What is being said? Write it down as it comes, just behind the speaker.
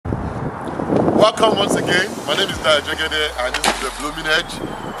Welcome once again. My name is Granite and this is the Blooming Edge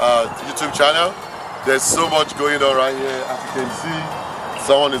YouTube channel. There's so much going on right here. As you can see,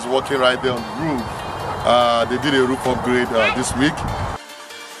 someone is working right there on the roof. They did a roof upgrade this week.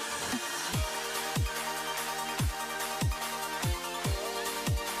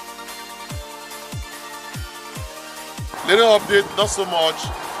 Little update, not so much.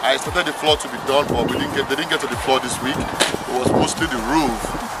 I expected the floor to be done, but they didn't get to the floor this week. It was mostly the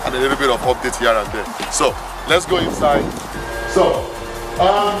roof and a little bit of updates here and there. So let's go inside. So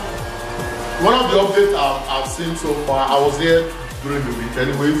one of the updates I've seen so far, I was here during the week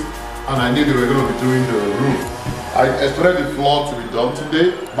anyways, and I knew they were going to be doing the roof. I expected the floor to be done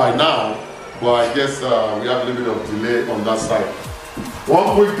today by now, but I guess we have a little bit of delay on that side.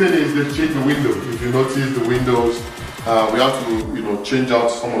 One quick thing is they've changed the window. If you notice the windows, we have to change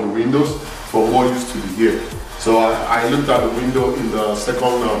out some of the windows for more use to the here. So I looked at the window in the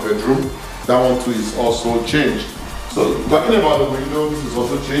second bedroom. That one too is also changed. So talking about the window, this is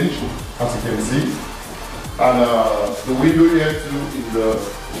also changed, as you can see. And the window here too in the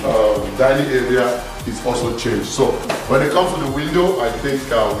dining area is also changed. So when it comes to the window, I think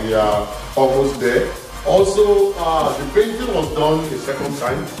we are almost there. Also, the painting was done a second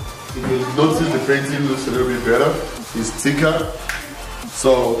time. If you notice, the painting looks a little bit better. It's thicker.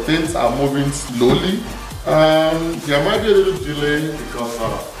 So things are moving slowly. There might be a little delay because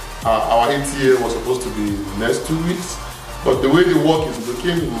our ETA was supposed to be next 2 weeks, but the way the work is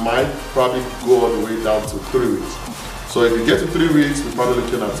looking, it might probably go all the way down to 3 weeks. So if we get to 3 weeks, we're probably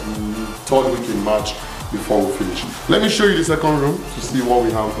looking at third week in March before we finish. Let me show you the second room to see what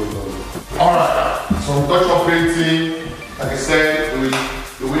we have going on. Alright, so touch-up painting. Like I said,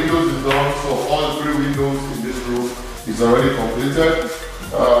 the windows is done, so all the 3 windows in this room is already completed.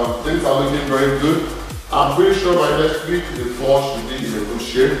 Things are looking very good. I'm pretty sure by next week the floor should be in a good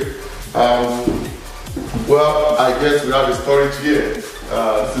shape. Well, I guess we have a storage here.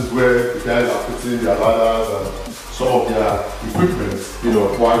 This is where the guys are putting their ladders and some of their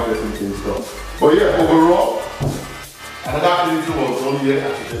equipment, while getting things done. But yeah, overall, another painting was done here.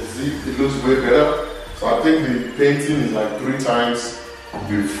 As you can see, it looks way better. So I think the painting is like 3 times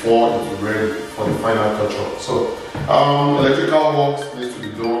before it's ready for the final touch-up. So electrical works needs to be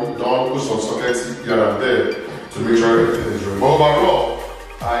done, put some sockets here and there to make sure everything is ready. But overall,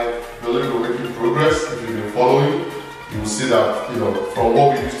 I believe we're making progress. If you've been following, you will see that from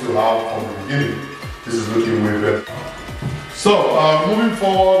what we used to have from the beginning, this is looking way better. So moving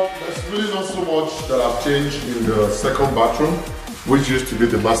forward, there's really not so much that I've changed in the second bathroom, which used to be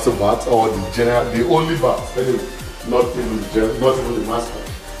the master bath or the only bath. Anyway, not even the master.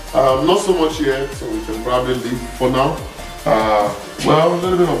 Not so much here, so we can probably leave for now. Well, a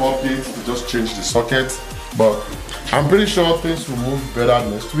little bit of updates to just change the socket, but I'm pretty sure things will move better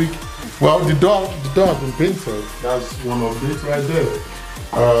next week. Well, the door has been painted. That's one update right there.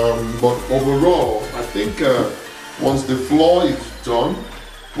 But overall, I think once the floor is done,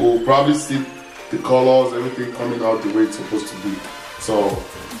 we'll probably see the colors, everything coming out the way it's supposed to be. So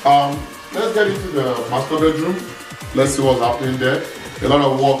let's get into the master bedroom. Let's see what's happening there. A lot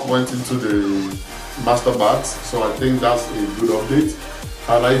of work went into the master bath, so I think that's a good update.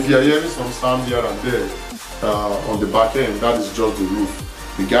 And if you're hearing some sound here and there on the back end, that is just the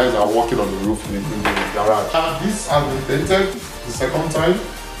roof. The guys are working on the roof in the garage. This has been painted the second time.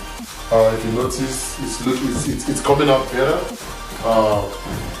 If you notice, it's coming out better.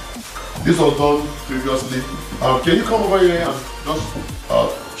 This was done previously. Can you come over here and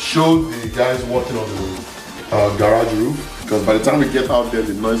just show the guys working on the garage roof? Because by the time we get out there,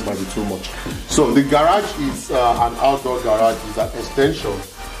 the noise might be too much. So the garage is an outdoor garage. It's an extension.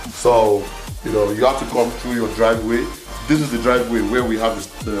 So you have to come through your driveway. This is the driveway where we have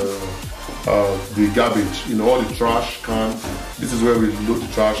the garbage, all the trash can. This is where we load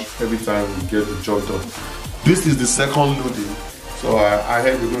the trash every time we get the job done. This is the second loading. So I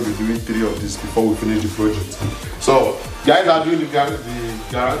heard we're going to be doing 3 of this before we finish the project. So guys are doing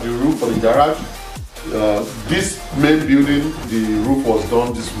the roof for the garage. This main building, the roof was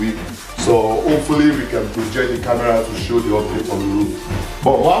done this week. So hopefully we can project the camera to show the update on the roof.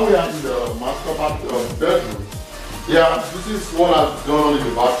 But while we are in the master bedroom, yeah, this is what I've done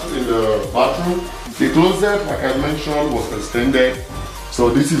in the bathroom. The closet, like I mentioned, was extended. So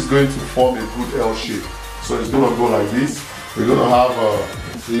this is going to form a good L shape. So it's going to go like this. We're going to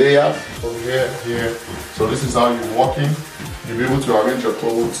have layers from here. So this is how you're walking. You'll be able to arrange your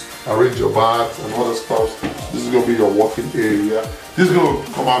clothes, arrange your bags and other stuff. This is going to be your walking area. This is going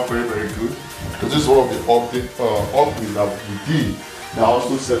to come out very, very good. Because this is one of the updates that we did that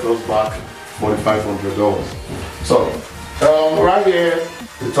also set us back $4,500. So right here,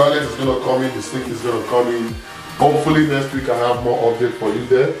 The toilet is gonna come in, the sink is gonna come in. Hopefully next week I have more update for you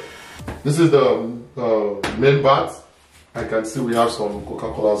there. This is the main bath. I can see we have some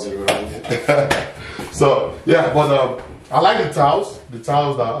Coca-Cola Zero around here. So yeah, but I like the towels that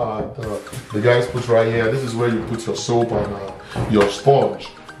the guys put right here. This is where you put your soap and your sponge.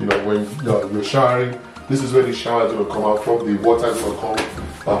 You know, when you're showering, this is where the shower is going to come out from. The water is going to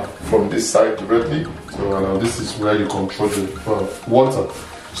come from this side directly. So this is where you control the water.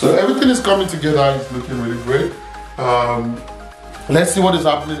 So everything is coming together. It's looking really great. Let's see what is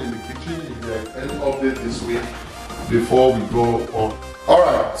happening in the kitchen. If there's any update this week before we go on.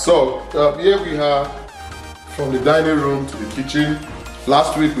 Alright, so here we are from the dining room to the kitchen.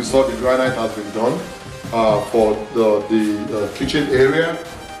 Last week we saw the granite has been done for the kitchen area.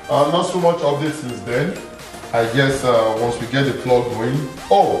 Not so much update since then. I guess once we get the plug going.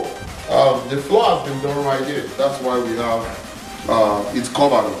 The floor has been done right here. That's why we have it's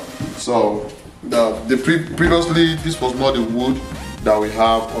covered. So previously this was not the wood that we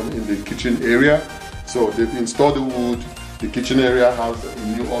have in the kitchen area. So they've installed the wood. The kitchen area has a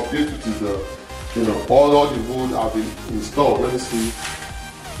new update, which is all the wood have been installed. Let me see.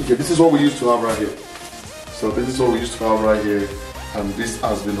 Okay, this is what we used to have right here. So this is what we used to have right here, and this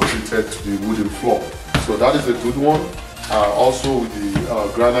has been updated to the wooden floor. So that is a good one. Also with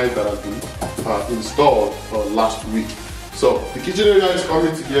the granite that has been installed last week. So the kitchen area is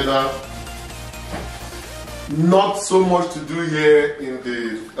coming together. Not so much to do here in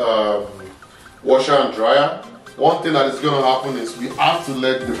the washer and dryer. One thing that is going to happen is we have to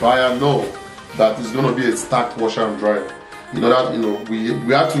let the buyer know that it's going to be a stacked washer and dryer. We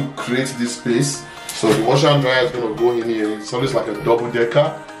have to create this space. So the washer and dryer is going to go in here. It's always like a double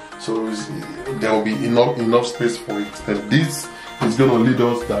decker. So there will be enough space for it. And this is going to lead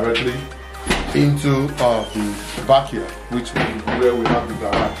us directly into the backyard, which is where we have the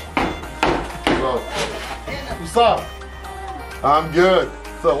garage. So, what's up? I'm good.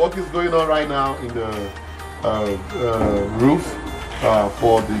 So what is going on right now in the roof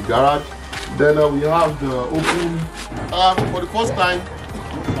for the garage? Then we have the open, for the first time,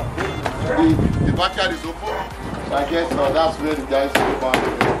 the backyard is open. So I guess that's where the guys go back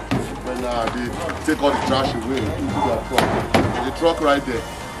when they take all the trash away. The truck right there.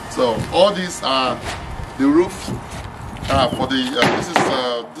 So all these are the roof for the, this is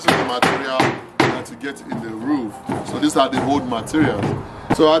the material to get in the roof. So these are the old materials.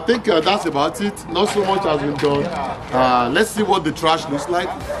 So I think that's about it. Not so much has been done. Let's see what the trash looks like.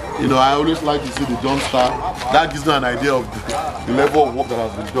 I always like to see the dumpster. That gives me an idea of the level of work that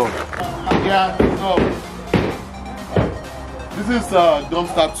has been done. Yeah, so this is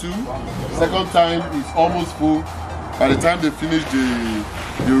dumpster 2. Second time is almost full. By the time they finish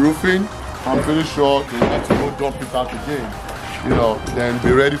the roofing, I'm pretty sure they have to go dump it out again. Then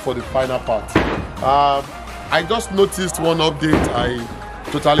be ready for the final part. I just noticed one update I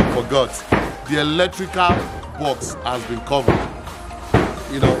totally forgot. The electrical box has been covered.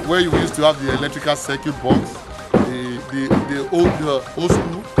 Where you used to have the electrical circuit box, the old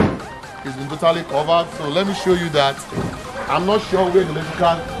school has been totally covered. So let me show you that. I'm not sure where the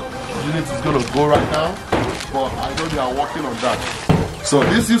electrical unit is going to go right now, but I know they are working on that. So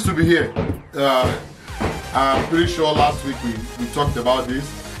this used to be here. I'm pretty sure last week we talked about this.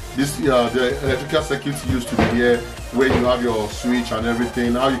 The electrical circuit used to be here, where you have your switch and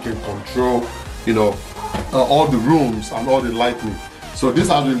everything. Now you can control, all the rooms and all the lighting. So this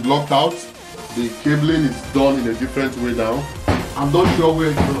has been blocked out. The cabling is done in a different way now. I'm not sure where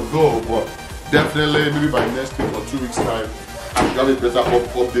it's gonna go, but definitely maybe by next week or 2 weeks time, I should have a better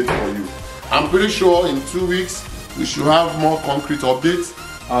update for you. I'm pretty sure in 2 weeks we should have more concrete updates.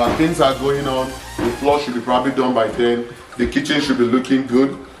 Things are going on. The floor should be probably done by then. The kitchen should be looking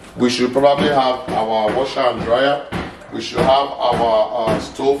good. We should probably have our washer and dryer. We should have our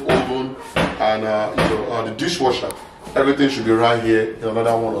stove oven and the dishwasher. Everything should be right here in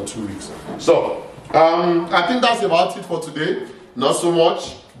another 1 or 2 weeks. So I think that's about it for today. Not so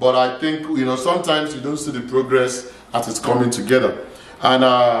much, but I think sometimes you don't see the progress as it's coming together. And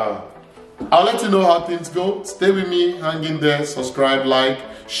I'll let you know how things go. Stay with me, hang in there, subscribe, like,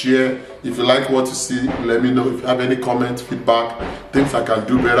 share. If you like what you see, let me know. If you have any comments, feedback, things I can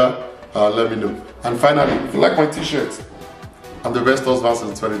do better, let me know. And finally, if you like my t-shirt, I'm the best husband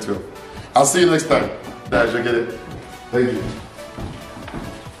since 2012. I'll see you next time. Get it. Thank you.